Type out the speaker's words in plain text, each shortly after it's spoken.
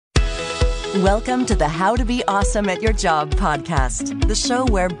Welcome to the How to Be Awesome at Your Job podcast, the show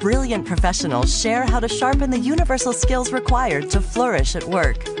where brilliant professionals share how to sharpen the universal skills required to flourish at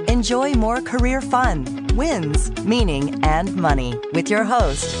work. Enjoy more career fun, wins, meaning, and money with your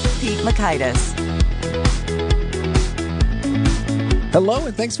host, Pete Mockaitis. Hello,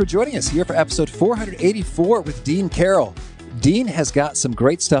 and thanks for joining us here for episode 484 with Dean Carroll. Dean has got some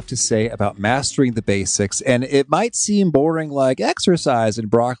great stuff to say about mastering the basics, and it might seem boring like exercise and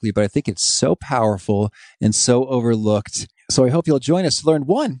broccoli, but I think it's so powerful and so overlooked. So I hope you'll join us to learn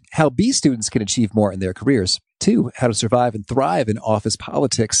 1, how B students can achieve more in their careers, 2, how to survive and thrive in office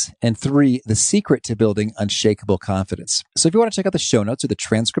politics, and 3, the secret to building unshakable confidence. So if you want to check out the show notes or the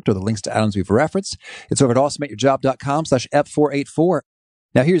transcript or the links to items we've referenced, it's over at awesomeatyourjob.com/F484.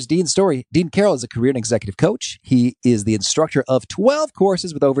 Now, here's Dean's story. Dean Carroll is a career and executive coach. He is the instructor of 12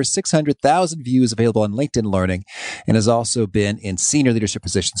 courses with over 600,000 views available on LinkedIn Learning, and has also been in senior leadership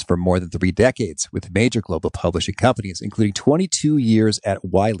positions for more than 3 decades with major global publishing companies, including 22 years at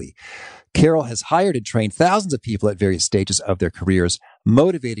Wiley. Carroll has hired and trained thousands of people at various stages of their careers,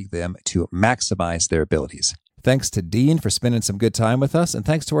 motivating them to maximize their abilities. Thanks to Dean for spending some good time with us, and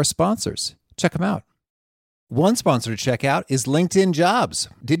thanks to our sponsors. Check them out. One sponsor to check out is LinkedIn Jobs.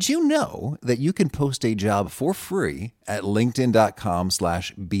 Did you know that you can post a job for free at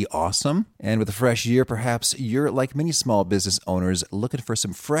linkedin.com/beawesome? And with a fresh year, perhaps you're like many small business owners looking for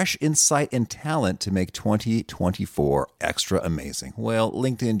some fresh insight and talent to make 2024 extra amazing. Well,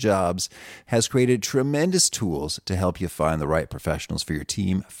 LinkedIn Jobs has created tremendous tools to help you find the right professionals for your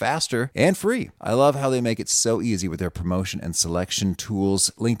team faster and free. I love how they make it so easy with their promotion and selection tools.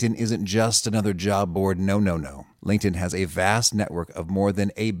 LinkedIn isn't just another job board. No. LinkedIn has a vast network of more than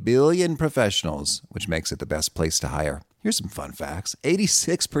 1 billion professionals, which makes it the best place to hire. Here's some fun facts.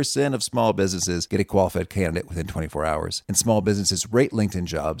 86% of small businesses get a qualified candidate within 24 hours, and small businesses rate LinkedIn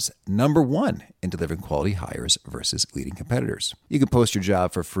Jobs number 1 in delivering quality hires versus leading competitors. You can post your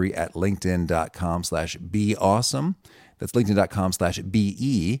job for free at linkedin.com/beawesome. That's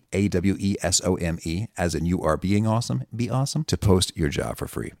linkedin.com/BEAWESOME, as in you are being awesome, be awesome, to post your job for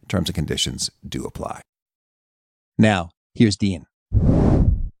free. Terms and conditions do apply. Now, here's Dean.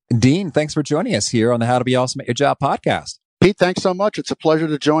 Dean, thanks for joining us here on the How to Be Awesome at Your Job podcast. Pete, thanks so much. It's a pleasure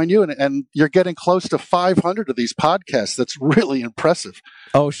to join you. And you're getting close to 500 of these podcasts. That's really impressive.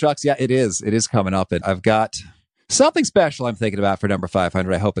 Oh, shucks. Yeah, it is. It is coming up. And I've got something special I'm thinking about for number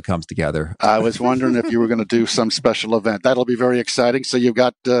 500. I hope it comes together. I was wondering if you were going to do some special event. That'll be very exciting. So you've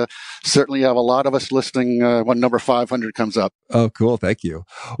got, certainly have a lot of us listening when number 500 comes up. Oh, cool. Thank you.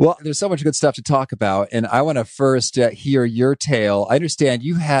 Well, there's so much good stuff to talk about. And I want to first hear your tale. I understand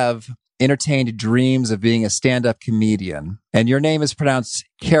you have entertained dreams of being a stand-up comedian. And your name is pronounced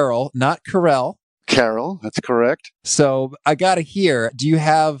Carroll, not Carell. Carroll, that's correct. So I got to hear, do you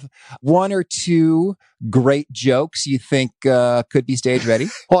have 1 or 2 great jokes you think could be stage ready?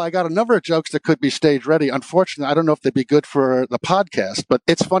 Well, I got a number of jokes that could be stage ready. Unfortunately, I don't know if they'd be good for the podcast, but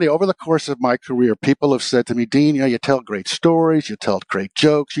it's funny. Over the course of my career, people have said to me, Dean, you tell great stories, you tell great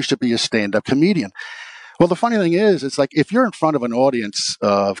jokes, you should be a stand-up comedian. Well, the funny thing is, it's like if you're in front of an audience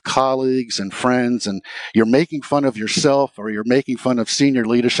of colleagues and friends and you're making fun of yourself or you're making fun of senior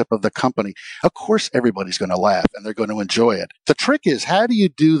leadership of the company, of course, everybody's going to laugh and they're going to enjoy it. The trick is, how do you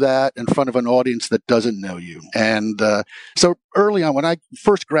do that in front of an audience that doesn't know you? And so early on, when I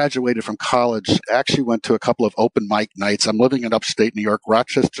first graduated from college, I actually went to a couple of open mic nights. I'm living in upstate New York,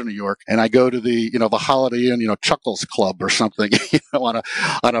 Rochester, New York, and I go to the Holiday Inn, Chuckles Club or something, on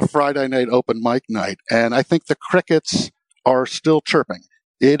a Friday night open mic night. And I think the crickets are still chirping.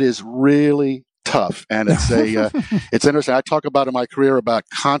 It is really tough. And it's interesting. I talk about in my career about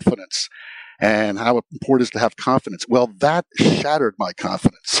confidence and how important it is to have confidence. Well, that shattered my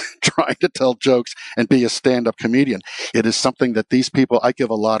confidence trying to tell jokes and be a stand-up comedian. It is something that these people, I give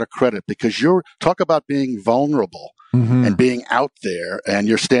a lot of credit, because talk about being vulnerable. Mm-hmm. And being out there, and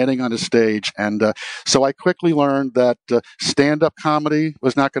you're standing on a stage. And so I quickly learned that stand-up comedy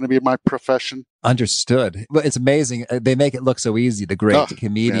was not going to be my profession. Understood. But it's amazing. They make it look so easy, the great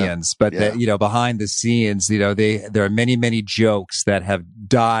comedians. Yeah, but behind the scenes, there are many, many jokes that have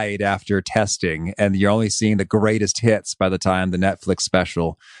died after testing, and you're only seeing the greatest hits by the time the Netflix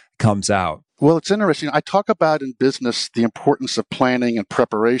special comes out. Well, it's interesting. I talk about in business the importance of planning and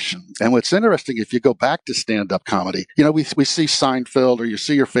preparation. And what's interesting, if you go back to stand-up comedy, we see Seinfeld, or you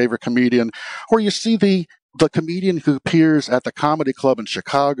see your favorite comedian, or you see the comedian who appears at the comedy club in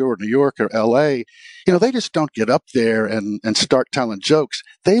Chicago or New York or LA. They just don't get up there and start telling jokes.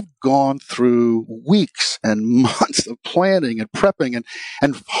 They've gone through weeks and months of planning and prepping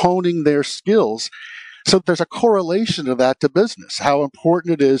and honing their skills. So there's a correlation to that to business. How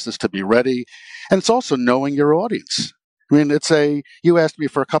important it is to be ready. And it's also knowing your audience. I mean, you asked me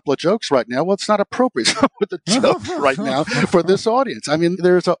for a couple of jokes right now. Well, it's not appropriate with the joke right now for this audience. I mean,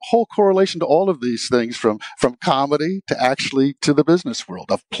 there's a whole correlation to all of these things from comedy to the business world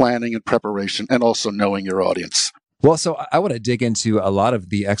of planning and preparation and also knowing your audience. Well, so I want to dig into a lot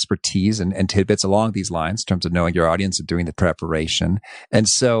of the expertise and tidbits along these lines in terms of knowing your audience and doing the preparation. And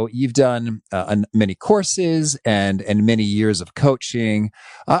so you've done many courses and many years of coaching.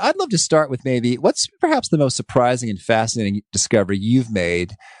 I'd love to start with maybe what's perhaps the most surprising and fascinating discovery you've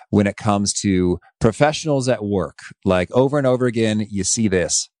made when it comes to professionals at work. Like over and over again, you see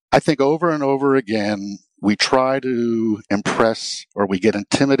this. I think over and over again, we try to impress or we get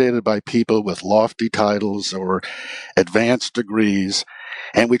intimidated by people with lofty titles or advanced degrees,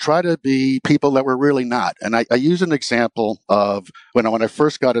 and we try to be people that we're really not. And I use an example of when I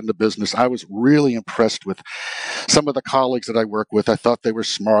first got into business, I was really impressed with some of the colleagues that I work with. I thought they were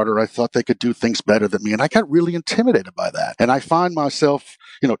smarter. I thought they could do things better than me. And I got really intimidated by that. And I find myself,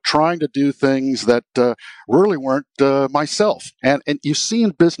 trying to do things that really weren't myself. And you see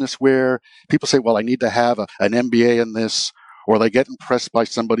in business where people say, well, I need to have an MBA in this, or they get impressed by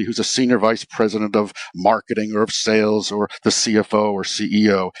somebody who's a senior vice president of marketing or of sales or the CFO or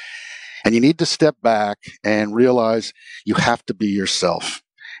CEO. And you need to step back and realize you have to be yourself.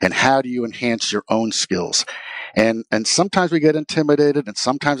 And how do you enhance your own skills? And sometimes we get intimidated, and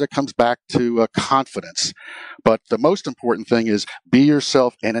sometimes it comes back to confidence. But the most important thing is be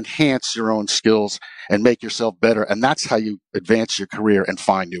yourself and enhance your own skills and make yourself better. And that's how you advance your career and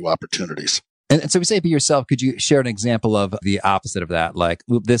find new opportunities. And so we say be yourself. Could you share an example of the opposite of that? Like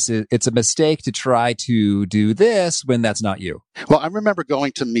it's a mistake to try to do this when that's not you. Well, I remember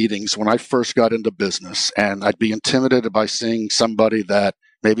going to meetings when I first got into business, and I'd be intimidated by seeing somebody that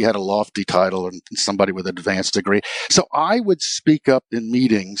maybe had a lofty title and somebody with an advanced degree. So I would speak up in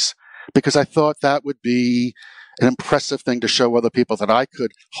meetings because I thought that would be an impressive thing to show other people that I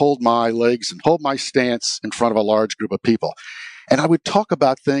could hold my legs and hold my stance in front of a large group of people. And I would talk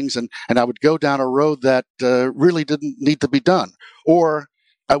about things and I would go down a road that really didn't need to be done. Or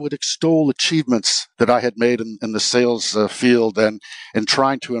I would extol achievements that I had made in the sales field and in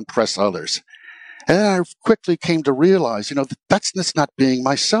trying to impress others. And then I quickly came to realize, that's not being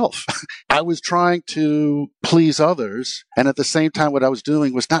myself. I was trying to please others. And at the same time, what I was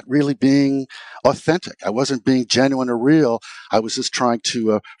doing was not really being authentic. I wasn't being genuine or real. I was just trying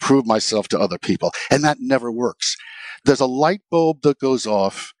to prove myself to other people. And that never works. There's a light bulb that goes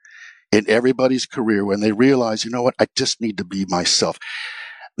off in everybody's career when they realize, I just need to be myself.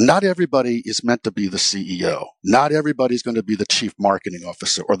 Not everybody is meant to be the CEO. Not everybody's going to be the chief marketing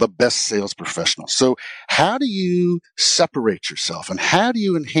officer or the best sales professional. So how do you separate yourself and how do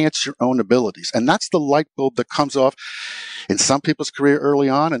you enhance your own abilities? And that's the light bulb that comes off in some people's career early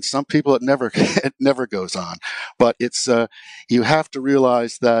on, and some people it never goes on. But it's you have to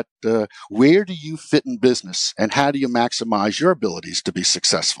realize that where do you fit in business and how do you maximize your abilities to be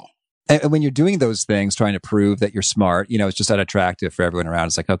successful? And when you're doing those things, trying to prove that you're smart, it's just unattractive for everyone around.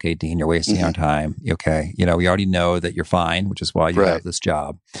 It's like, okay, Dean, you're wasting our time. Okay. We already know that you're fine, which is why you have this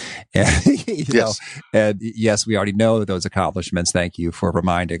job. And, yes. And yes, we already know those accomplishments. Thank you for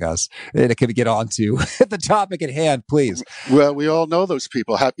reminding us. And can we get on to the topic at hand, please? Well, we all know those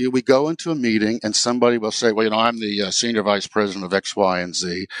people. We go into a meeting and somebody will say, well, I'm the senior vice president of X, Y, and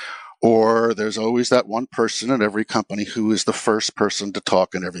Z. Or there's always that one person in every company who is the first person to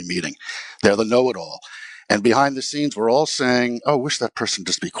talk in every meeting. They're the know-it-all. And behind the scenes, we're all saying, oh, wish that person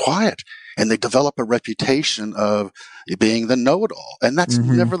just be quiet. And they develop a reputation of being the know-it-all. And that's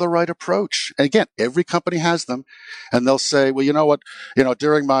never the right approach. And again, every company has them. And they'll say, well, you know what?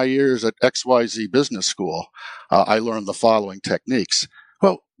 During my years at XYZ Business School, I learned the following techniques.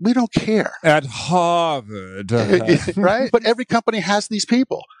 Well, we don't care. At Harvard. Right? But every company has these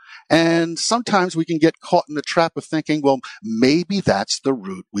people. And sometimes we can get caught in the trap of thinking, well, maybe that's the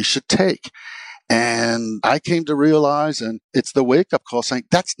route we should take. And I came to realize, and it's the wake-up call saying,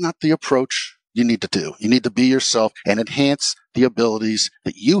 that's not the approach you need to do. You need to be yourself and enhance the abilities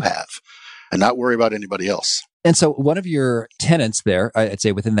that you have and not worry about anybody else. And so one of your tenets there, I'd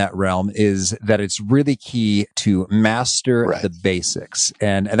say within that realm, is that it's really key to master the basics.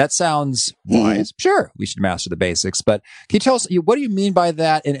 And that sounds wise. Sure, we should master the basics. But can you tell us, what do you mean by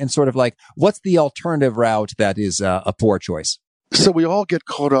that? And sort of like, what's the alternative route that is a poor choice? So we all get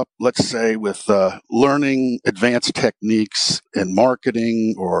caught up, let's say, with learning advanced techniques in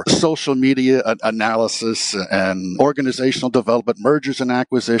marketing or social media analysis and organizational development, mergers and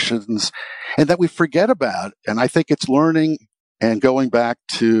acquisitions, and that we forget about. And I think it's learning and going back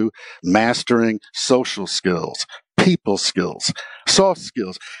to mastering social skills, people skills, soft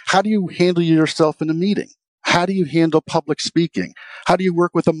skills. How do you handle yourself in a meeting? How do you handle public speaking? How do you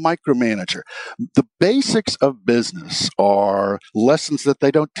work with a micromanager? The basics of business are lessons that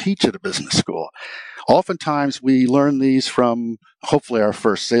they don't teach at a business school. Oftentimes, we learn these from hopefully our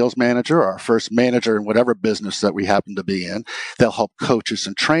first sales manager, or our first manager in whatever business that we happen to be in. They'll help coach us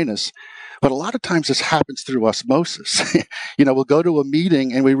and train us. But a lot of times this happens through osmosis. We'll go to a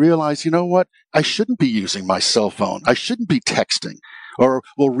meeting and we realize, you know what? I shouldn't be using my cell phone. I shouldn't be texting. Or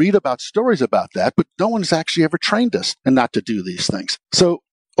we'll read about stories about that, but no one's actually ever trained us and not to do these things. So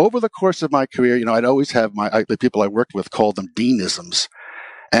over the course of my career, I'd always have the people I worked with called them deanisms.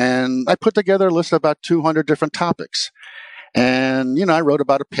 And I put together a list of about 200 different topics. And, I wrote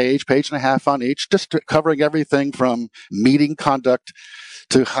about a page and a half on each, just covering everything from meeting conduct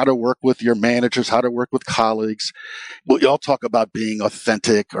to how to work with your managers, how to work with colleagues. Well, you all talk about being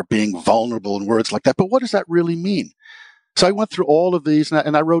authentic or being vulnerable and words like that, but what does that really mean? So I went through all of these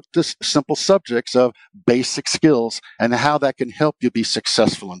and I wrote this simple subjects of basic skills and how that can help you be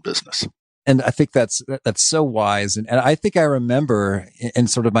successful in business. And I think that's so wise. And I think I remember in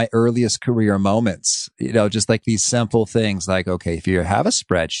sort of my earliest career moments, just like these simple things like, okay, if you have a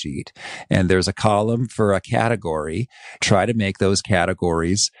spreadsheet and there's a column for a category, try to make those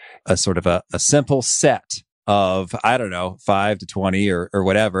categories a sort of a simple set of, 5 to 20 or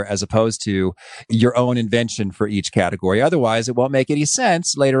whatever, as opposed to your own invention for each category. Otherwise, it won't make any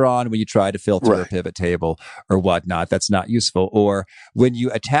sense later on when you try to filter a pivot table or whatnot. That's not useful. Or when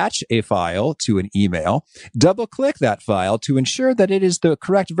you attach a file to an email, double click that file to ensure that it is the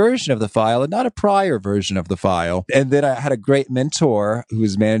correct version of the file and not a prior version of the file. And then I had a great mentor who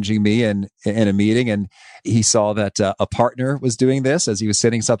was managing me in a meeting, and he saw that a partner was doing this as he was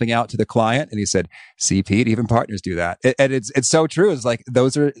sending something out to the client. And he said, "See, Pete, even partners do that." And it's so true. It's like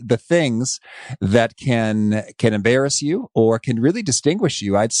those are the things that can embarrass you or can really distinguish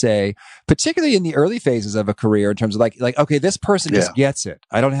you, I'd say, particularly in the early phases of a career in terms of like okay, this person just gets it.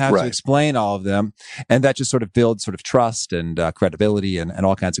 I don't have to explain all of them. And that just sort of builds sort of trust and credibility and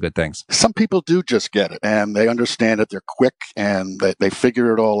all kinds of good things. Some people do just get it and they understand it. They're quick and they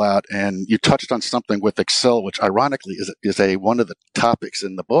figure it all out. And you touched on something with Excel, which ironically is one of the topics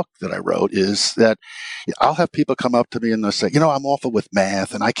in the book that I wrote, is that I'll have people come up to me and they'll say, I'm awful with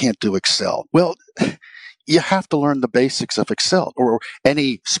math and I can't do Excel. Well, you have to learn the basics of Excel or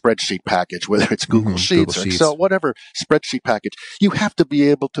any spreadsheet package, whether it's Google Sheets or Excel, whatever spreadsheet package. You have to be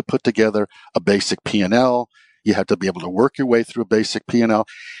able to put together a basic P&L. You have to be able to work your way through a basic P&L,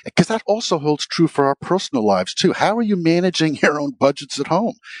 because that also holds true for our personal lives too. How are you managing your own budgets at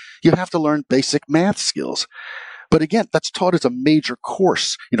home? You have to learn basic math skills. But again, that's taught as a major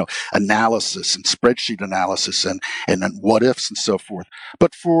course, analysis and spreadsheet analysis and what ifs and so forth.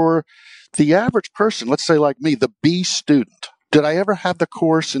 But for the average person, let's say like me, the B student, did I ever have the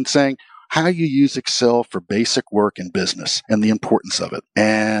course in saying how you use Excel for basic work in business and the importance of it?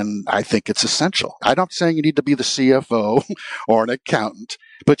 And I think it's essential. I'm not saying you need to be the CFO or an accountant,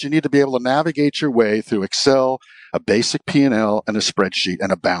 but you need to be able to navigate your way through Excel, a basic P&L, and a spreadsheet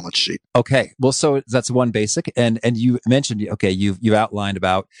and a balance sheet. Okay. Well, so that's one basic. And you mentioned, okay, you outlined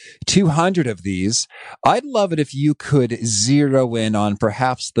about 200 of these. I'd love it if you could zero in on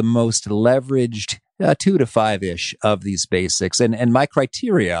perhaps the most leveraged 2 to 5-ish of these basics. And my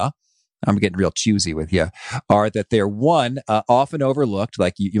criteria, I'm getting real choosy with you, are that they're often overlooked.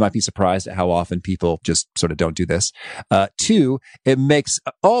 Like you might be surprised at how often people just sort of don't do this. 2, it makes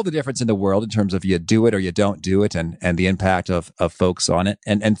all the difference in the world in terms of you do it or you don't do it and the impact of folks on it.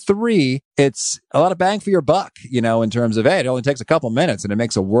 And 3, it's a lot of bang for your buck, in terms of, hey, it only takes a couple minutes and it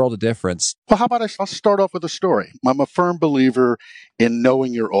makes a world of difference. Well, how about I'll start off with a story. I'm a firm believer in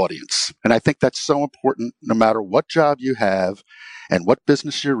knowing your audience. And I think that's so important no matter what job you have and what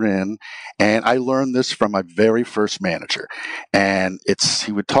business you're in. And I learned this from my very first manager. And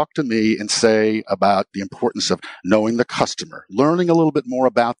he would talk to me and say about the importance of knowing the customer, learning a little bit more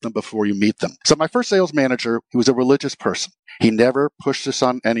about them before you meet them. So my first sales manager, he was a religious person. He never pushed this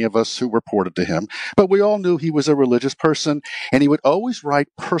on any of us who reported to him, but we all knew he was a religious person, and he would always write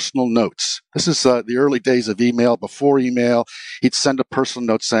personal notes. This is the early days of email. Before email, he'd send a personal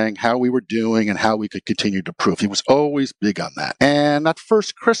note saying how we were doing and how we could continue to improve. He was always big on that. And that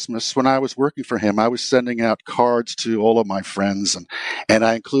first Christmas, when I was working for him, I was sending out cards to all of my friends, and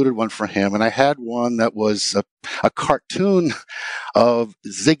I included one for him. And I had one that was a cartoon of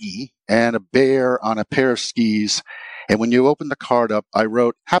Ziggy and a bear on a pair of skis. And when you open the card up, I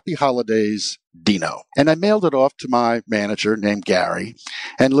wrote, "Happy Holidays, Dino." And I mailed it off to my manager named Gary.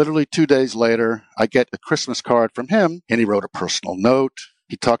 And literally 2 days later, I get a Christmas card from him, and he wrote a personal note.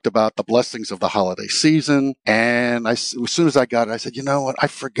 He talked about the blessings of the holiday season. And as soon as I got it, I said, you know what? I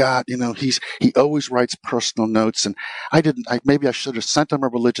forgot, he always writes personal notes. And maybe I should have sent him a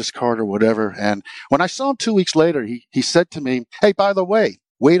religious card or whatever. And when I saw him 2 weeks later, he said to me, "Hey, by the way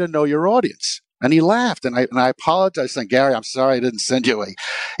to know your audience." And he laughed, and I apologized, saying, "Gary, I'm sorry I didn't send you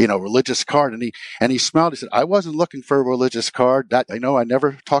a religious card." And he smiled. He said, "I wasn't looking for a religious card. That I know I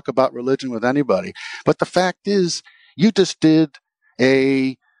never talk about religion with anybody. But the fact is, you just did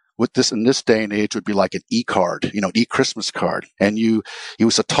with this in this day and age would be like an e-card, e-Christmas card. And you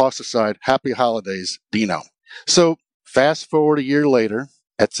was a toss aside, Happy Holidays, Dino." So fast forward a year later,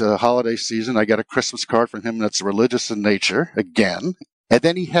 at the holiday season, I got a Christmas card from him that's religious in nature again. And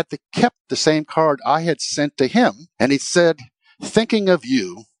then he had kept the same card I had sent to him. And he said, "Thinking of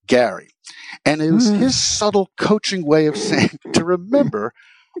you, Gary." And it was his subtle coaching way of saying to remember,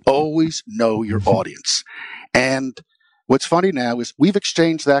 always know your audience. And what's funny now is we've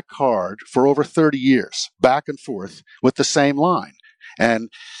exchanged that card for over 30 years, back and forth with the same line. And,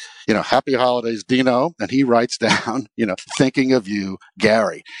 "Happy Holidays, Dino." And he writes down, "Thinking of you,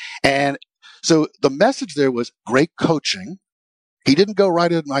 Gary." And so the message there was great coaching. He didn't go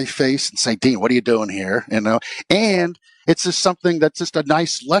right in my face and say, "Dean, what are you doing here?" And it's just something that's just a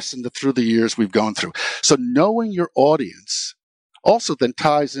nice lesson that through the years we've gone through. So knowing your audience also then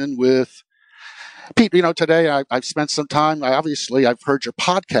ties in with Pete. Today I've spent some time. I've heard your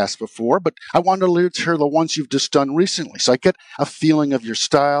podcast before, but I wanted to hear the ones you've just done recently. So I get a feeling of your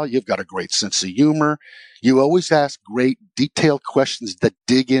style. You've got a great sense of humor. You always ask great detailed questions that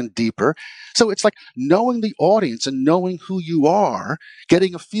dig in deeper. So it's like knowing the audience and knowing who you are,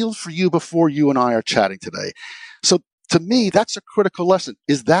 getting a feel for you before you and I are chatting today. So to me, that's a critical lesson.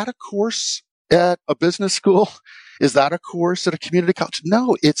 Is that a course at a business school? Is that a course at a community college?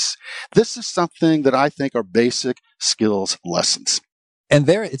 No, this is something that I think are basic skills lessons. And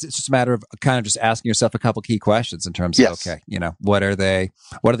it's just a matter of kind of just asking yourself a couple key questions in terms of, okay, what are they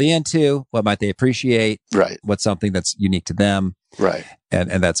into? What might they appreciate? Right. What's something that's unique to them? Right. And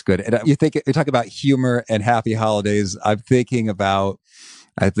that's good. And you talk about humor and happy holidays. I'm thinking about,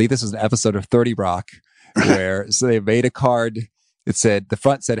 I believe this was an episode of 30 Rock so they made a card. The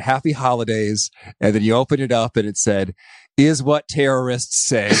front said "Happy Holidays," and then you open it up and it said, "Is what terrorists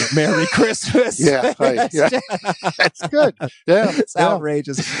say. Merry Christmas." Yeah, right. Yeah. That's good. Yeah. It's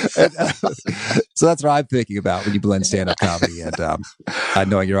outrageous. So that's what I'm thinking about when you blend stand-up comedy and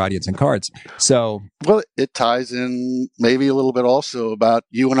knowing your audience and cards. So, well, it ties in maybe a little bit also about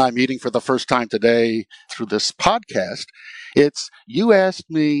you and I meeting for the first time today through this podcast. It's you asked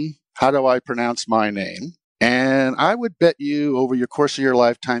me, how do I pronounce my name? And I would bet you over your course of your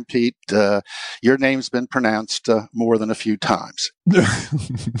lifetime, Pete, your name's been pronounced more than a few times.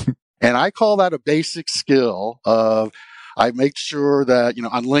 And I call that a basic skill of I make sure that,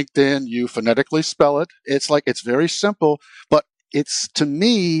 on LinkedIn, you phonetically spell it. It's very simple, but to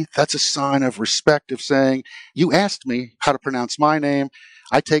me, that's a sign of respect of saying, you asked me how to pronounce my name.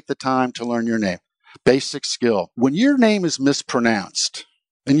 I take the time to learn your name. Basic skill. When your name is mispronounced,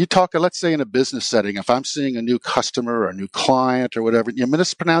 and you talk, let's say in a business setting, if I'm seeing a new customer or a new client or whatever, you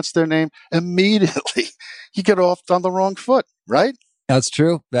mispronounce their name, immediately you get off on the wrong foot, right? That's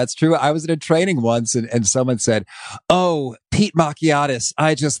true. I was in a training once and someone said, "Oh, Pete Macchiatis.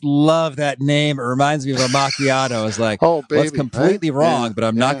 I just love that name. It reminds me of a macchiato." I was like, "Oh, baby, that's completely wrong, yeah, but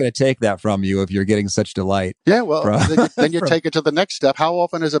I'm not going to take that from you if you're getting such delight." Yeah, well, then you take it to the next step. How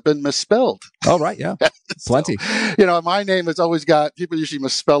often has it been misspelled? Oh, right, yeah. Plenty. My name has always people usually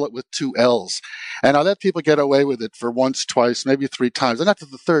misspell it with 2 L's. And I let people get away with it for once, twice, maybe 3 times. And after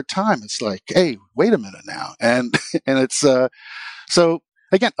the 3rd time, it's like, hey, wait a minute now. And it's, so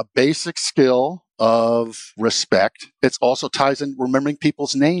again, a basic skill of respect. It also ties in remembering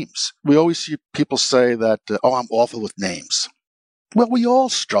people's names. We always see people say that, I'm awful with names. Well, we all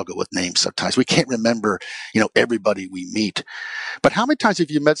struggle with names sometimes. We can't remember, everybody we meet. But how many times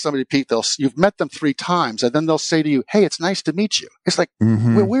have you met somebody, Pete, you've met them 3 times and then they'll say to you, "Hey, it's nice to meet you." It's like,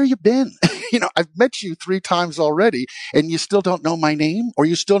 where you been? I've met you 3 times already and you still don't know my name, or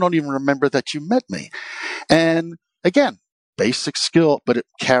you still don't even remember that you met me. And again, basic skill, but it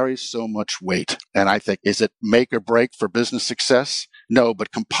carries so much weight. And I think, is it make or break for business success? No,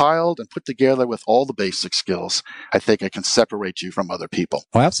 but compiled and put together with all the basic skills, I think it can separate you from other people.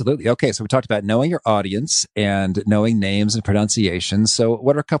 Oh, absolutely. Okay, so we talked about knowing your audience and knowing names and pronunciations. So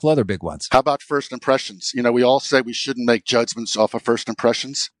what are a couple other big ones? How about first impressions? We all say we shouldn't make judgments off of first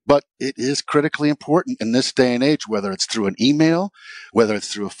impressions, but it is critically important in this day and age, whether it's through an email, whether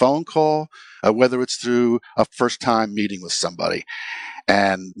it's through a phone call, whether it's through a first-time meeting with somebody.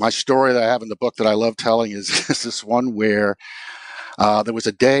 And my story that I have in the book that I love telling is this one where there was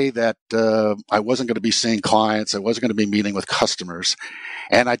a day that I wasn't going to be seeing clients. I wasn't going to be meeting with customers.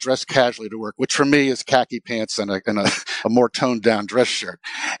 And I dressed casually to work, which for me is khaki pants and a more toned down dress shirt.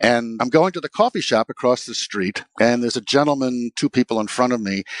 And I'm going to the coffee shop across the street, and there's a gentleman, 2 people in front of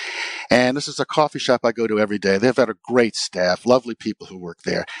me. And this is a coffee shop I go to every day. They've got a great staff, lovely people who work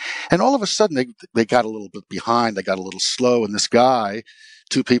there. And all of a sudden, they got a little bit behind. They got a little slow. And this guy,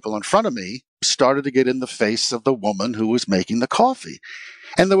 2 people in front of me, started to get in the face of the woman who was making the coffee.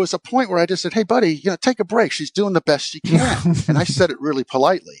 And there was a point where I just said, hey, buddy, take a break. She's doing the best she can. And I said it really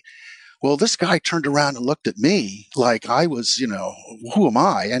politely. Well, this guy turned around and looked at me like I was, who am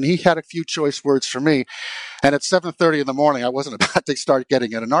I? And he had a few choice words for me. And at 7:30 in the morning, I wasn't about to start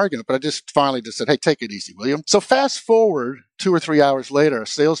getting in an argument, but I just finally said, hey, take it easy, William. So fast forward 2 or 3 hours later, a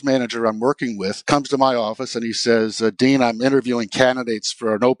sales manager I'm working with comes to my office and he says, Dean, I'm interviewing candidates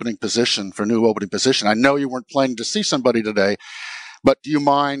for an opening position, for a new opening position. I know you weren't planning to see somebody today, but do you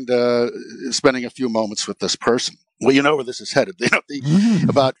mind spending a few moments with this person? Well, you know where this is headed.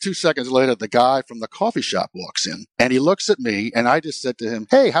 About 2 seconds later, the guy from the coffee shop walks in and he looks at me and I just said to him,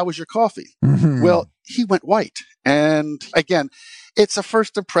 hey, how was your coffee? Mm-hmm. Well, he went white. And again, it's a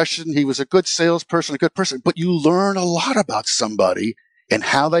first impression. He was a good salesperson, a good person, but you learn a lot about somebody and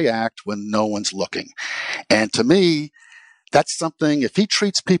how they act when no one's looking. And to me, that's something, if he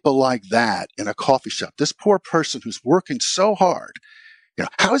treats people like that in a coffee shop, this poor person who's working so hard,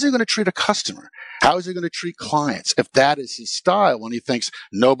 how is he going to treat a customer? How is he going to treat clients if that is his style when he thinks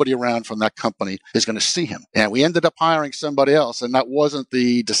nobody around from that company is going to see him? And we ended up hiring somebody else, and that wasn't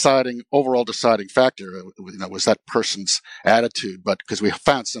the overall deciding factor. It was that person's attitude, but because we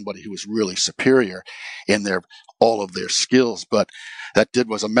found somebody who was really superior in all of their skills. But that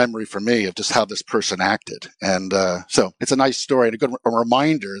was a memory for me of just how this person acted. And so it's a nice story and a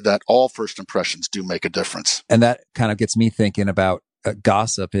reminder that all first impressions do make a difference. And that kind of gets me thinking about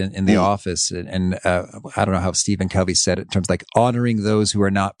gossip in the office. And I don't know how Stephen Covey said it in terms of like honoring those who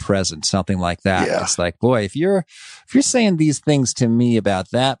are not present, something like that. Yeah. It's like, boy, if you're saying these things to me about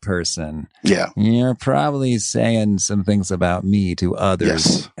that person, you're probably saying some things about me to others.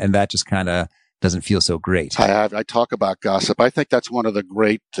 Yes. And that just kind of doesn't feel so great. I talk about gossip. I think that's one of the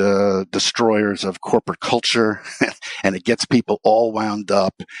great destroyers of corporate culture, and it gets people all wound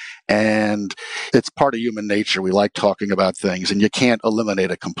up. And it's part of human nature. We like talking about things, and you can't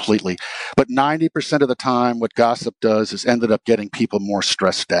eliminate it completely. But 90% of the time, what gossip does is ended up getting people more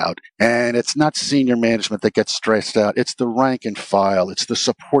stressed out. And it's not senior management that gets stressed out. It's the rank and file. It's the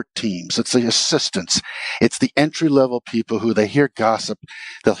support teams. It's the assistants. It's the entry-level people who they hear gossip.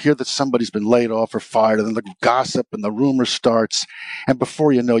 They'll hear that somebody's been laid off or fired, and then the gossip and the rumor starts. And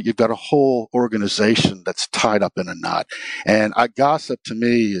before you know it, you've got a whole organization that's tied up in a knot. And gossip, to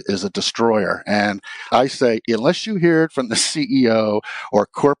me, is a destroyer. And I say, unless you hear it from the CEO or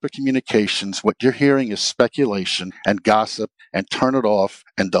corporate communications, what you're hearing is speculation and gossip, and turn it off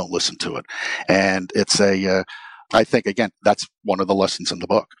and don't listen to it. And it's I think, again, that's one of the lessons in the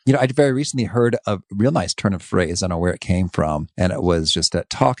book. I very recently heard a real nice turn of phrase. I don't know where it came from. And it was just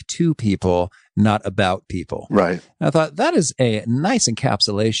talk to people, not about people. Right. And I thought that is a nice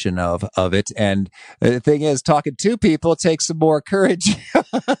encapsulation of it. And the thing is, talking to people takes some more courage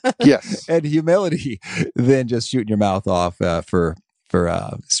yes, and humility than just shooting your mouth off for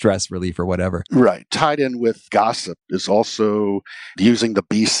stress relief or whatever. Right. Tied in with gossip is also using the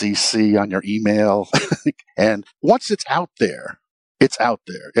BCC on your email. And once it's out there, it's out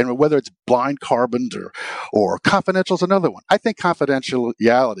there. And whether it's blind carboned or confidential is another one. I think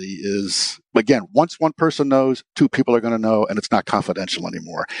confidentiality is, again, once one person knows, 2 people are going to know, and it's not confidential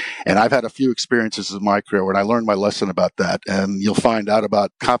anymore. And I've had a few experiences in my career when I learned my lesson about that. And you'll find out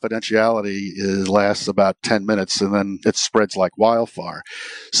about confidentiality lasts about 10 minutes, and then it spreads like wildfire.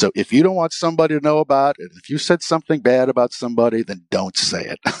 So if you don't want somebody to know about it, if you said something bad about somebody, then don't say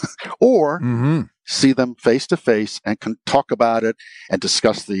it. Or see them face to face and can talk about it and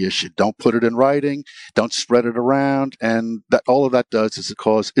discuss the issue. Don't put it in writing. Don't spread it around. And all of that does is it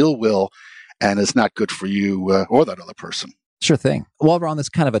cause ill will, and it's not good for you or that other person. Sure thing. While we're on this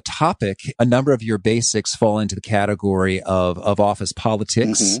kind of a topic, a number of your basics fall into the category of office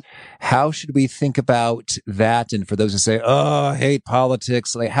politics. Mm-hmm. How should we think about that? And for those who say, oh, I hate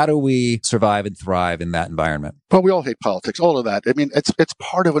politics, like how do we survive and thrive in that environment? Well, we all hate politics, all of that. I mean, it's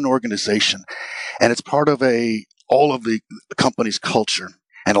part of an organization, and it's part of all of the company's culture.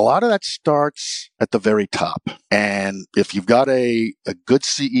 And a lot of that starts at the very top. And if you've got a good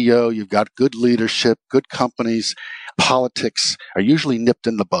CEO, you've got good leadership, good companies, politics are usually nipped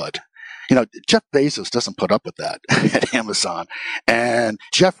in the bud. You know, Jeff Bezos doesn't put up with that at Amazon. And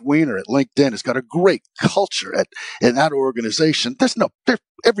Jeff Weiner at LinkedIn has got a great culture in that organization.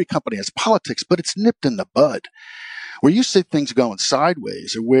 Every company has politics, but it's nipped in the bud. Where you see things going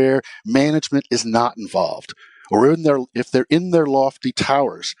sideways or where management is not involved, or if they're in their lofty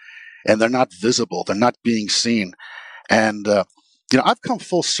towers and they're not visible, they're not being seen. And, I've come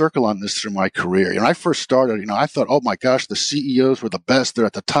full circle on this through my career. When I first started, I thought, oh my gosh, the CEOs were the best. They're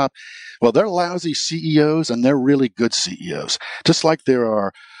at the top. Well, they're lousy CEOs and they're really good CEOs. Just like there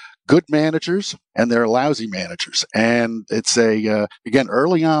are good managers and there are lousy managers. And it's again,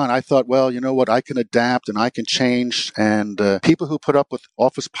 early on, I thought, well, you know what? I can adapt and I can change. And people who put up with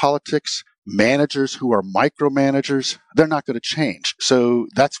office politics, managers who are micromanagers, they're not going to change. So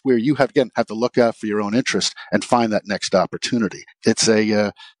that's where you have to look out for your own interest and find that next opportunity. It's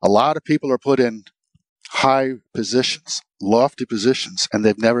a lot of people are put in high positions, lofty positions, and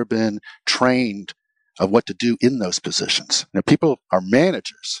they've never been trained of what to do in those positions. People are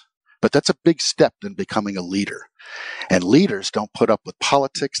managers, but that's a big step in becoming a leader. And leaders don't put up with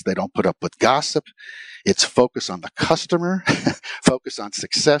politics. They don't put up with gossip. It's focus on the customer, focus on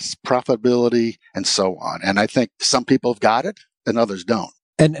success, profitability, and so on. And I think some people have got it and others don't.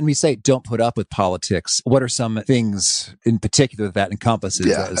 And we say don't put up with politics. What are some things in particular that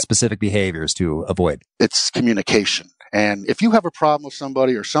encompasses specific behaviors to avoid? It's communication. And if you have a problem with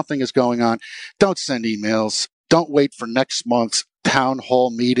somebody or something is going on, don't send emails. Don't wait for next month's town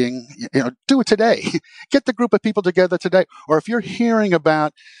hall meeting. Do it today. Get the group of people together today. Or if you're hearing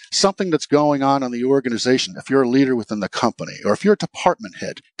about something that's going on in the organization, if you're a leader within the company, or if you're a department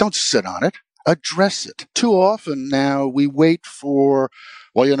head, don't sit on it. Address it. Too often now we wait for,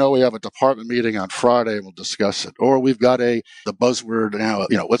 we have a department meeting on Friday and we'll discuss it. Or we've got the buzzword now,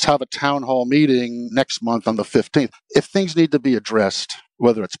 let's have a town hall meeting next month on the 15th. If things need to be addressed,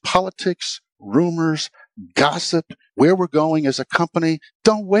 whether it's politics, rumors, gossip, where we're going as a company,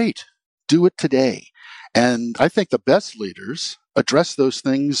 don't wait. Do it today. And I think the best leaders address those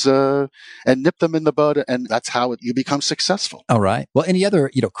things and nip them in the bud, and that's how you become successful. All right. Well, any other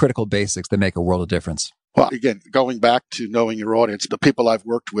critical basics that make a world of difference? Well, again, going back to knowing your audience, the people I've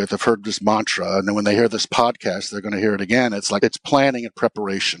worked with have heard this mantra, and then when they hear this podcast, they're going to hear it again. It's planning and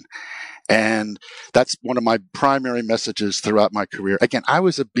preparation. And that's one of my primary messages throughout my career. Again, I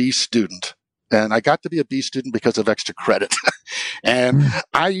was a B student. And I got to be a B student because of extra credit. And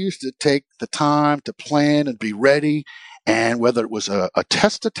I used to take the time to plan and be ready. And whether it was a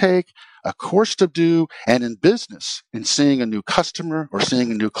test to take, a course to do, and in business, in seeing a new customer or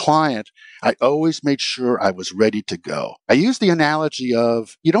seeing a new client, I always made sure I was ready to go. I use the analogy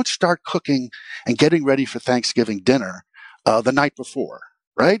of you don't start cooking and getting ready for Thanksgiving dinner the night before,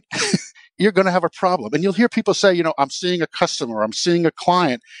 right? You're going to have a problem. And you'll hear people say, I'm seeing a customer, I'm seeing a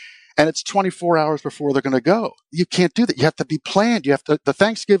client. And it's 24 hours before they're going to go. You can't do that. You have to be planned. The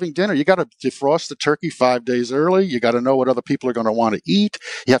Thanksgiving dinner, you got to defrost the turkey 5 days early. You got to know what other people are going to want to eat.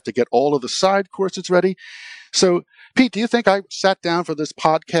 You have to get all of the side courses ready. So, Pete, do you think I sat down for this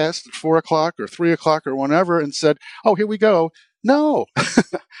podcast at 4 o'clock or 3 o'clock or whenever and said, oh, here we go? No.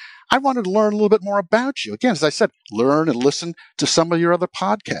 I wanted to learn a little bit more about you. Again, as I said, learn and listen to some of your other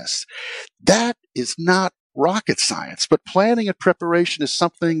podcasts. That is not rocket science, but planning and preparation is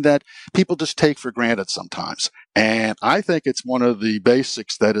something that people just take for granted sometimes. And I think it's one of the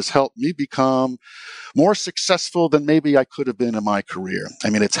basics that has helped me become more successful than maybe I could have been in my career. I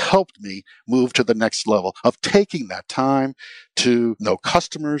mean, it's helped me move to the next level of taking that time to know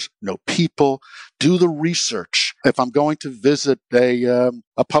customers, know people, do the research. If I'm going to visit a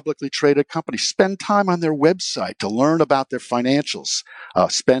publicly traded company, spend time on their website to learn about their financials,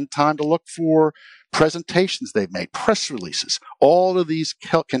 spend time to look for presentations they've made, press releases. All of these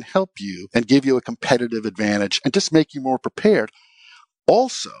can help you and give you a competitive advantage and just make you more prepared.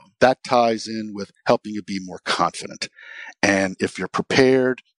 Also, that ties in with helping you be more confident. And if you're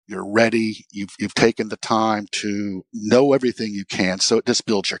prepared, you're ready, you've taken the time to know everything you can, so it just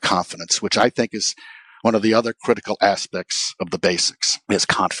builds your confidence, which I think is one of the other critical aspects of the basics, is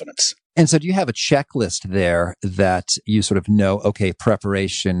confidence. And so do you have a checklist there that you sort of know, okay,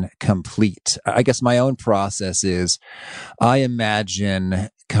 preparation complete? I guess my own process is I imagine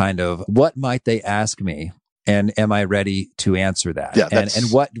kind of what might they ask me? And am I ready to answer that? Yeah,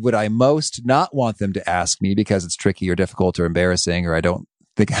 and what would I most not want them to ask me because it's tricky or difficult or embarrassing, or I don't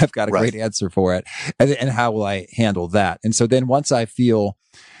think I've got a great answer for it? And how will I handle that? And so then once I feel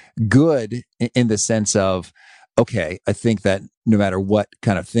good in the sense of, okay, I think that no matter what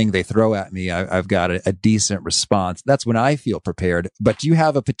kind of thing they throw at me, I've got a decent response. That's when I feel prepared. But do you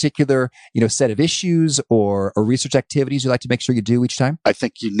have a particular, set of issues or research activities you'd like to make sure you do each time? I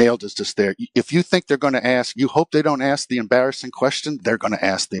think you nailed it just there. If you think they're going to ask, you hope they don't ask the embarrassing question, they're going to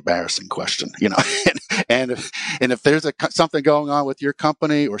ask the embarrassing question, and if there's something going on with your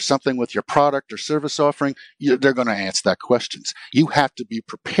company or something with your product or service offering, they're going to ask that questions. You have to be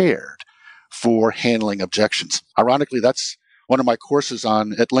prepared for handling objections. Ironically, that's one of my courses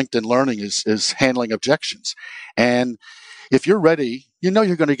at LinkedIn Learning is handling objections. And if you're ready, you're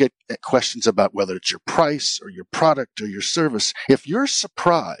going to get questions about whether it's your price or your product or your service. If you're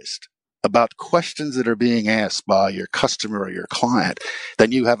surprised about questions that are being asked by your customer or your client,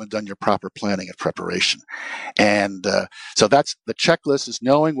 then you haven't done your proper planning and preparation. And so that's the checklist, is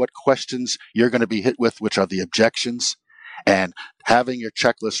knowing what questions you're going to be hit with, which are the objections, and having your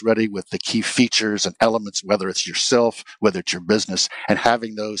checklist ready with the key features and elements, whether it's yourself, whether it's your business, and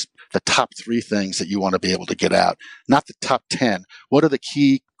having the top 3 things that you want to be able to get out, not the top 10. What are the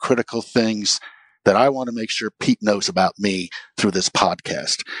key critical things that I want to make sure Pete knows about me through this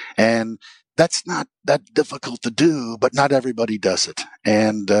podcast? And that's not that difficult to do, but not everybody does it.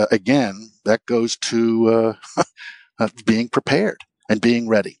 And again, that goes to being prepared and being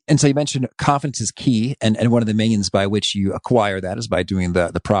ready. And so you mentioned confidence is key, and one of the means by which you acquire that is by doing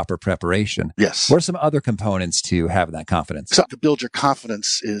the proper preparation. Yes. What are some other components to having that confidence? So to build your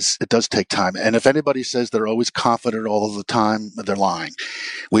confidence it does take time. And if anybody says they're always confident all of the time, they're lying.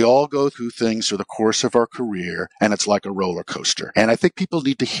 We all go through things through the course of our career, and it's like a roller coaster. And I think people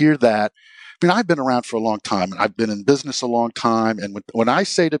need to hear that. I mean, I've been around for a long time, and I've been in business a long time. And when I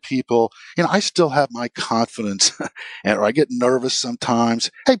say to people, I still have my confidence, or I get nervous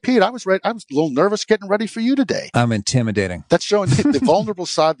sometimes. Hey, Pete, I was a little nervous getting ready for you today. I'm intimidating. That's showing the vulnerable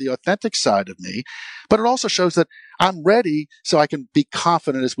side, the authentic side of me. But it also shows that I'm ready so I can be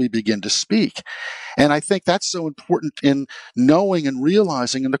confident as we begin to speak. And I think that's so important in knowing and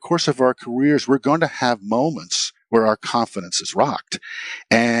realizing in the course of our careers, we're going to have moments where our confidence is rocked.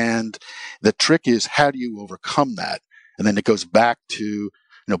 And the trick is, how do you overcome that? And then it goes back to,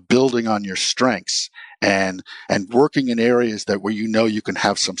 building on your strengths and working in areas where you can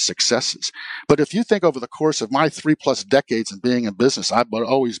have some successes. But if you think over the course of my 3+ decades in being in business, I've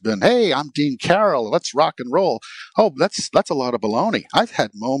always been, hey, I'm Dean Carroll, let's rock and roll. Oh, that's a lot of baloney. I've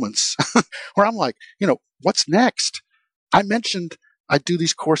had moments where I'm like, what's next? I mentioned I do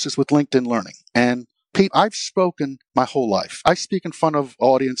these courses with LinkedIn Learning, and Pete, I've spoken my whole life. I speak in front of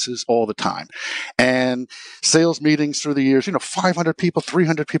audiences all the time, and sales meetings through the years, 500 people,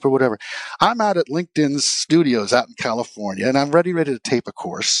 300 people, whatever. I'm out at LinkedIn's studios out in California, and I'm ready to tape a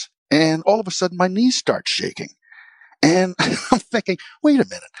course. And all of a sudden my knees start shaking. And I'm thinking, wait a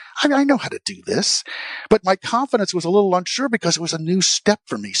minute, I know how to do this. But my confidence was a little unsure because it was a new step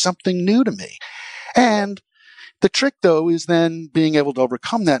for me, something new to me. And the trick, though, is then being able to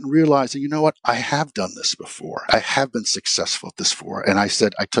overcome that and realizing, I have done this before. I have been successful at this before. And I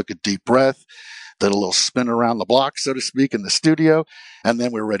took a deep breath, did a little spin around the block, so to speak, in the studio, and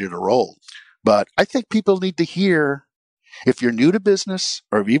then we're ready to roll. But I think people need to hear, if you're new to business,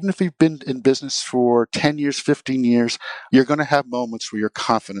 or even if you've been in business for 10 years, 15 years, you're going to have moments where your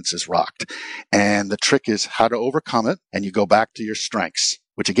confidence is rocked. And the trick is how to overcome it. And you go back to your strengths,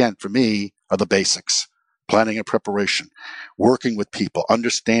 which again, for me, are the basics. Planning and preparation, working with people,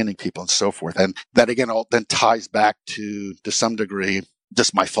 understanding people, and so forth. And that, again, all then ties back to some degree,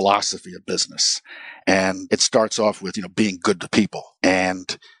 just my philosophy of business. And it starts off with, being good to people.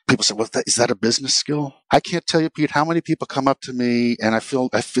 And people say, well, is that a business skill? I can't tell you, Pete, how many people come up to me and I feel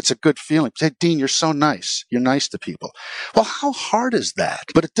it's a good feeling. Say, Dean, you're so nice. You're nice to people. Well, how hard is that?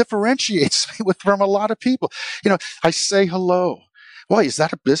 But it differentiates me from a lot of people. I say hello. Boy, is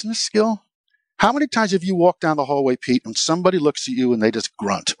that a business skill? How many times have you walked down the hallway, Pete, and somebody looks at you and they just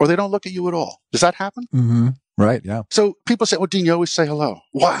grunt, or they don't look at you at all? Does that happen? Mm-hmm. Right, yeah. So people say, well, Dean, you always say hello.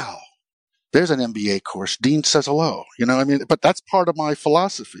 Wow. There's an MBA course. Dean says hello. But that's part of my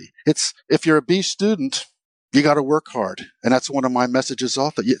philosophy. It's, if you're a B student, you got to work hard. And that's one of my messages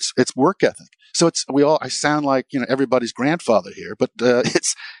also. It's work ethic. So I sound like, everybody's grandfather here, but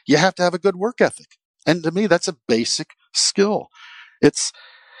you have to have a good work ethic. And to me, that's a basic skill.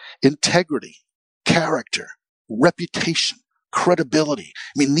 integrity, character, reputation, credibility.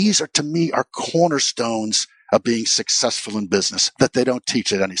 I mean, these are, to me, are cornerstones of being successful in business that they don't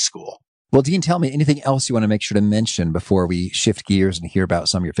teach at any school. Well, Dean, tell me anything else you want to make sure to mention before we shift gears and hear about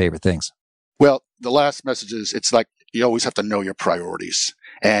some of your favorite things. Well, the last message is it's like you always have to know your priorities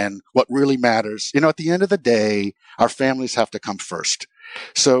and what really matters. At the end of the day, our families have to come first.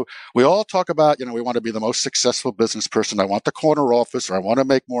 So we all talk about, we want to be the most successful business person. I want the corner office, or I want to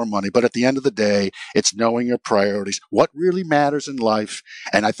make more money. But at the end of the day, it's knowing your priorities, what really matters in life.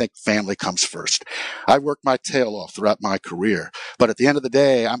 And I think family comes first. I worked my tail off throughout my career. But at the end of the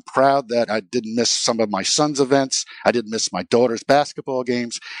day, I'm proud that I didn't miss some of my son's events. I didn't miss my daughter's basketball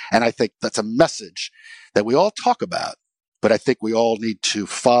games. And I think that's a message that we all talk about, but I think we all need to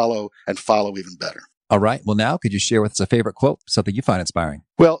follow and follow even better. All right. Well, now could you share with us a favorite quote, something you find inspiring?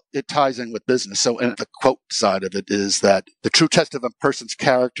 Well, it ties in with business. So, and the quote side of it is that the true test of a person's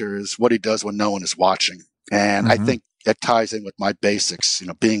character is what he does when no one is watching. And I think it ties in with my basics,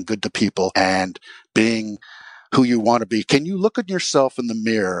 being good to people and being who you want to be. Can you look at yourself in the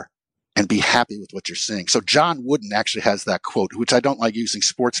mirror and be happy with what you're seeing? So John Wooden actually has that quote, which I don't like using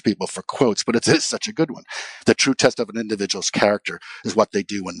sports people for quotes, but it is such a good one. The true test of an individual's character is what they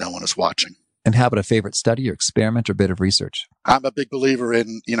do when no one is watching. And how about a favorite study or experiment or bit of research? I'm a big believer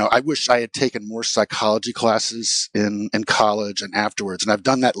in, I wish I had taken more psychology classes in college and afterwards. And I've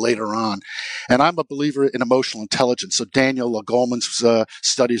done that later on. And I'm a believer in emotional intelligence. So Daniel Goleman's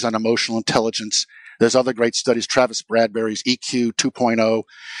studies on emotional intelligence. There's other great studies, Travis Bradbury's EQ 2.0.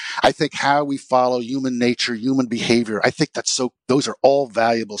 I think how we follow human nature, human behavior, I think those are all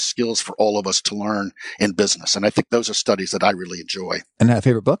valuable skills for all of us to learn in business. And I think those are studies that I really enjoy. And a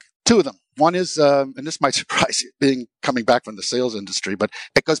favorite book? Two of them. One is, and this might surprise you, coming back from the sales industry, but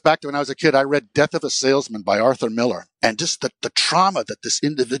it goes back to when I was a kid. I read Death of a Salesman by Arthur Miller, and just the trauma that this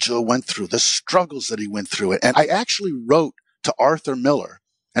individual went through, the struggles that he went through. And I actually wrote to Arthur Miller.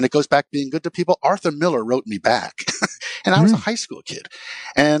 And it goes back being good to people. Arthur Miller wrote me back. And I was a high school kid.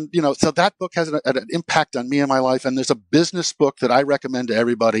 And, so that book has an impact on me in my life. And there's a business book that I recommend to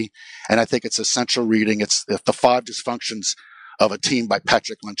everybody. And I think it's essential reading. It's The 5 Dysfunctions of a Team by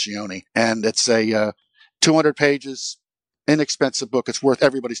Patrick Lencioni. And it's a 200 pages, inexpensive book. It's worth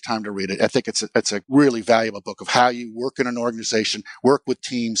everybody's time to read it. I think it's a really valuable book of how you work in an organization, work with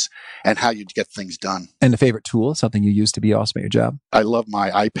teams, and how you get things done. And a favorite tool, something you use to be awesome at your job? I love my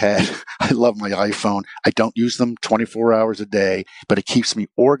iPad. I love my iPhone. I don't use them 24 hours a day, but it keeps me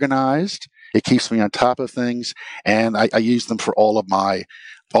organized. It keeps me on top of things, and I use them for all of my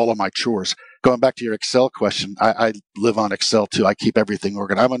chores. Going back to your Excel question, I live on Excel too. I keep everything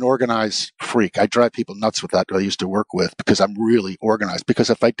organized. I'm an organized freak. I drive people nuts with that who I used to work with because I'm really organized.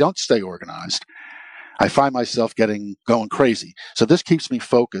 Because if I don't stay organized, I find myself going crazy. So this keeps me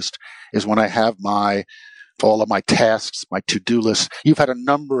focused is when I have all of my tasks, my to-do list. You've had a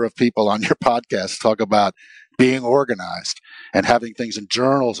number of people on your podcast talk about being organized and having things in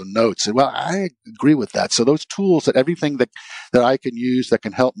journals and notes. And well, I agree with that. So those tools, that everything that I can use that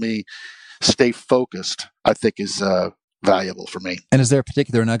can help me stay focused, I think is valuable for me. And is there a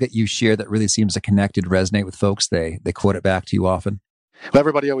particular nugget you share that really seems to connect and resonate with folks? They quote it back to you often. Well,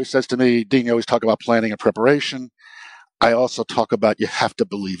 everybody always says to me, Dean, you always talk about planning and preparation. I also talk about you have to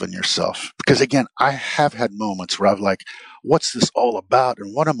believe in yourself. Because again, I have had moments where I'm like, what's this all about?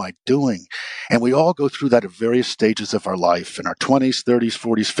 And what am I doing? And we all go through that at various stages of our life, in our 20s, 30s,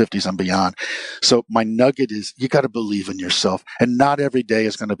 40s, 50s, and beyond. So my nugget is you got to believe in yourself. And not every day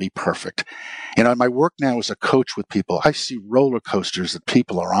is going to be perfect. In my work now as a coach with people, I see roller coasters that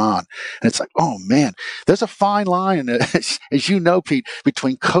people are on. And it's like, oh man, there's a fine line, as you know, Pete,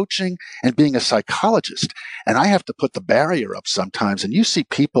 between coaching and being a psychologist. And I have to put the barrier up sometimes. And you see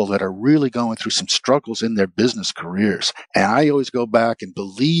people that are really going through some struggles in their business careers. And I always go back and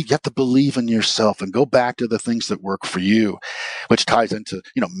you have to believe in yourself and go back to the things that work for you, which ties into,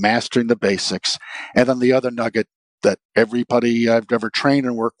 mastering the basics. And then the other nugget that everybody I've ever trained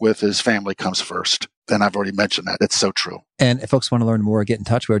and worked with is family comes first. And I've already mentioned that. It's so true. And if folks want to learn more, get in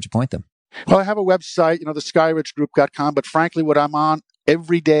touch, where'd you point them? Well, I have a website, theskyridgegroup.com, but frankly, what I'm on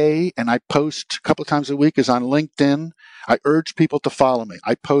every day, and I post a couple of times a week, is on LinkedIn. I urge people to follow me.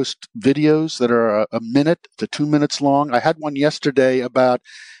 I post videos that are a minute to 2 minutes long. I had one yesterday about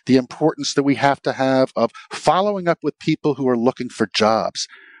the importance that we have to have of following up with people who are looking for jobs,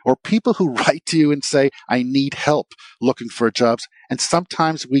 or people who write to you and say, I need help looking for jobs. And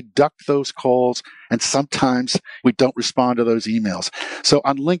sometimes we duck those calls, and sometimes we don't respond to those emails. So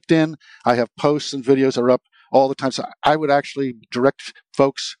on LinkedIn, I have posts and videos are up all the time. So I would actually direct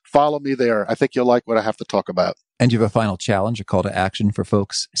folks, follow me there. I think you'll like what I have to talk about. And you have a final challenge, a call to action for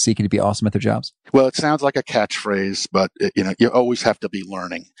folks seeking to be awesome at their jobs? Well, it sounds like a catchphrase, but you always have to be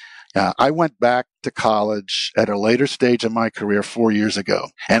learning. I went back to college at a later stage in my career 4 years ago,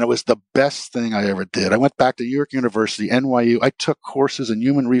 and it was the best thing I ever did. I went back to New York University, NYU. I took courses in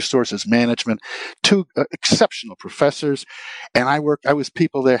human resources management, two exceptional professors, and I was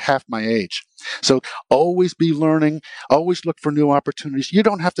people there half my age. So always be learning, always look for new opportunities. You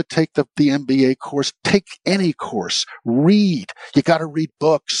don't have to take the MBA course. Take any course. Read. You got to read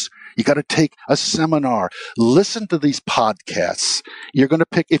books. You got to take a seminar. Listen to these podcasts. You're going to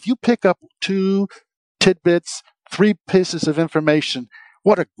if you pick up 2 tidbits, 3 pieces of information,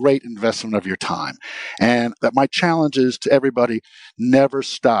 what a great investment of your time. And that my challenge is to everybody, never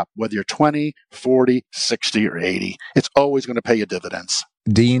stop, whether you're 20, 40, 60, or 80. It's always going to pay you dividends.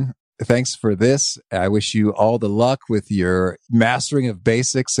 Dean, thanks for this. I wish you all the luck with your mastering of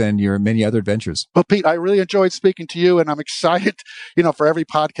basics and your many other adventures. Well, Pete, I really enjoyed speaking to you, and I'm excited, for every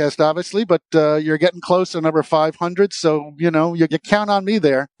podcast, obviously, but you're getting close to number 500. So, you count on me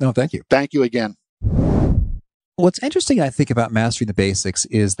there. No, thank you. Thank you again. What's interesting, I think, about mastering the basics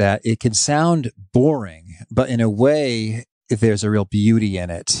is that it can sound boring, but in a way, there's a real beauty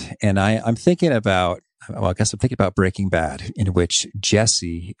in it. And I'm thinking about Breaking Bad, in which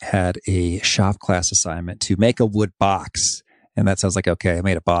Jesse had a shop class assignment to make a wood box. And that sounds like, okay, I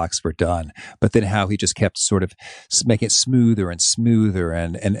made a box, we're done. But then how he just kept sort of making it smoother and smoother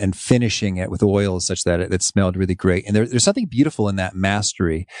and finishing it with oils such that it smelled really great. And there's something beautiful in that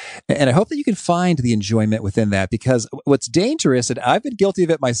mastery. And I hope that you can find the enjoyment within that, because what's dangerous, and I've been guilty of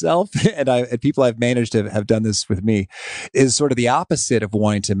it myself, and people I've managed to have done this with me, is sort of the opposite of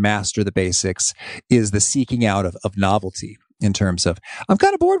wanting to master the basics, is the seeking out of novelty. In terms of, I'm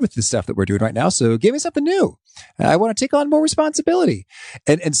kind of bored with the stuff that we're doing right now, so give me something new. I want to take on more responsibility.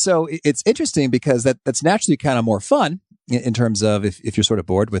 And so it's interesting because that's naturally kind of more fun in terms of if you're sort of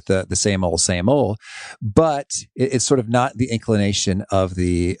bored with the same old, but it's sort of not the inclination of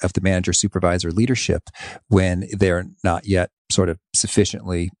the manager, supervisor, leadership when they're not yet sort of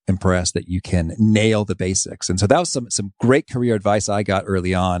sufficiently impressed that you can nail the basics. And so that was some great career advice I got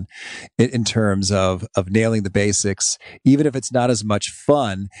early on in terms of nailing the basics. Even if it's not as much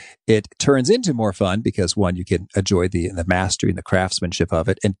fun, it turns into more fun because, one, you can enjoy the mastery and the craftsmanship of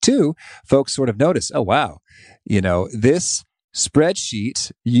it. And two, folks sort of notice, oh, wow, this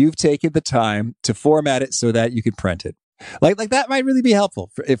spreadsheet, you've taken the time to format it so that you can print it. Like that might really be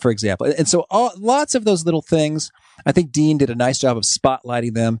helpful, for example. And so lots of those little things, I think Dean did a nice job of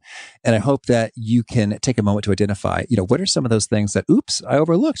spotlighting them. And I hope that you can take a moment to identify, what are some of those things that, oops, I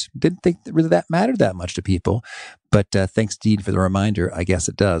overlooked. Didn't think that really that mattered that much to people. But thanks, Dean, for the reminder. I guess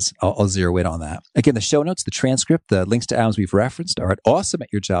it does. I'll zero in on that. Again, the show notes, the transcript, the links to items we've referenced are at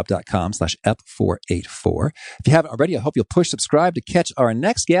awesomeatyourjob.com/ep484. If you haven't already, I hope you'll push subscribe to catch our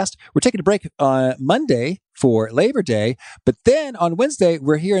next guest. We're taking a break on Monday for Labor Day, but then on Wednesday,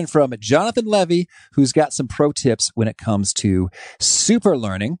 we're hearing from Jonathan Levy, who's got some pro tips when it comes to super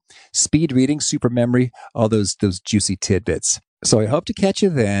learning, speed reading, super memory, all those juicy tidbits. So I hope to catch you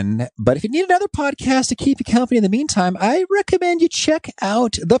then. But if you need another podcast to keep you company in the meantime, I recommend you check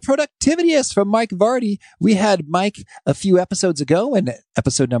out The Productivityist from Mike Vardy. We had Mike a few episodes ago in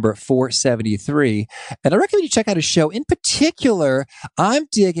episode number 473. And I recommend you check out his show. In particular, I'm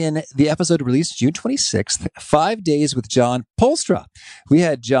digging the episode released June 26th, 5 Days with John Polstra. We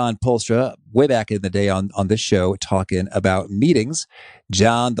had John Polstra way back in the day on this show talking about meetings.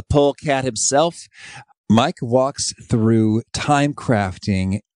 John, the polecat himself. Mike walks through time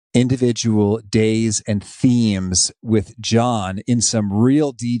crafting individual days and themes with John in some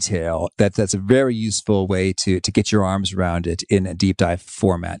real detail. That's a very useful way to get your arms around it in a deep dive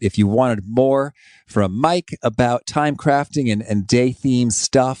format. If you wanted more from Mike about time crafting and day theme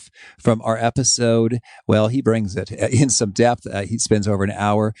stuff from our episode, well, he brings it in some depth. He spends over an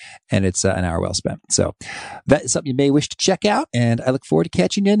hour, and it's an hour well spent. So that is something you may wish to check out, and I look forward to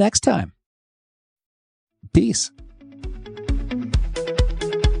catching you next time. Peace.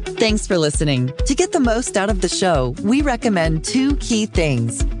 Thanks for listening. To get the most out of the show, we recommend 2 key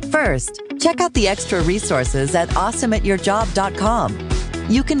things. First, check out the extra resources at awesomeatyourjob.com.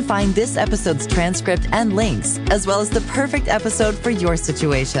 You can find this episode's transcript and links, as well as the perfect episode for your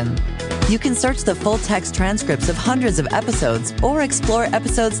situation. You can search the full text transcripts of hundreds of episodes or explore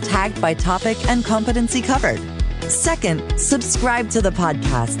episodes tagged by topic and competency covered. Second, subscribe to the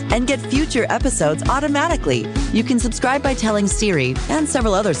podcast and get future episodes automatically. You can subscribe by telling Siri and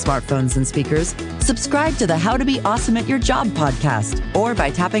several other smartphones and speakers, subscribe to the How to Be Awesome at Your Job podcast, or by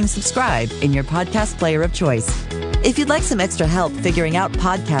tapping subscribe in your podcast player of choice. If you'd like some extra help figuring out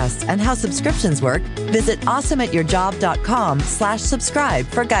podcasts and how subscriptions work, visit awesomeatyourjob.com/subscribe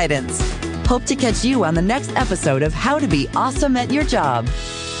for guidance. Hope to catch you on the next episode of How to Be Awesome at Your Job.